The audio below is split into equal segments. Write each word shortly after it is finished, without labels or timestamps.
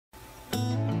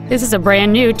This is a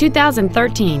brand new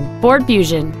 2013 Ford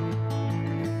Fusion.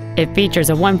 It features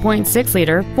a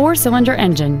 1.6-liter four-cylinder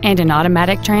engine and an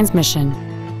automatic transmission.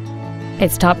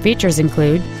 Its top features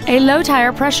include a low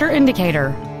tire pressure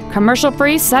indicator,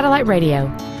 commercial-free satellite radio,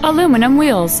 aluminum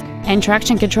wheels, and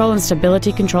traction control and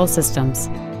stability control systems.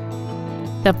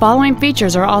 The following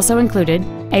features are also included: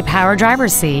 a power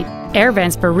driver's seat, air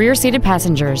vents for rear-seated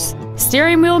passengers,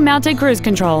 steering wheel mounted cruise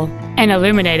control, an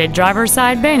illuminated driver's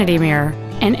side vanity mirror,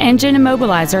 an engine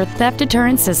immobilizer theft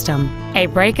deterrent system, a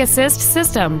brake assist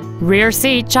system, rear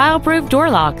seat child-proof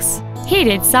door locks,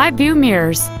 heated side view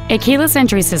mirrors, a keyless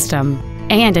entry system,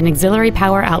 and an auxiliary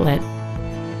power outlet.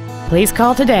 Please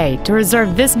call today to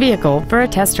reserve this vehicle for a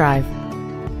test drive.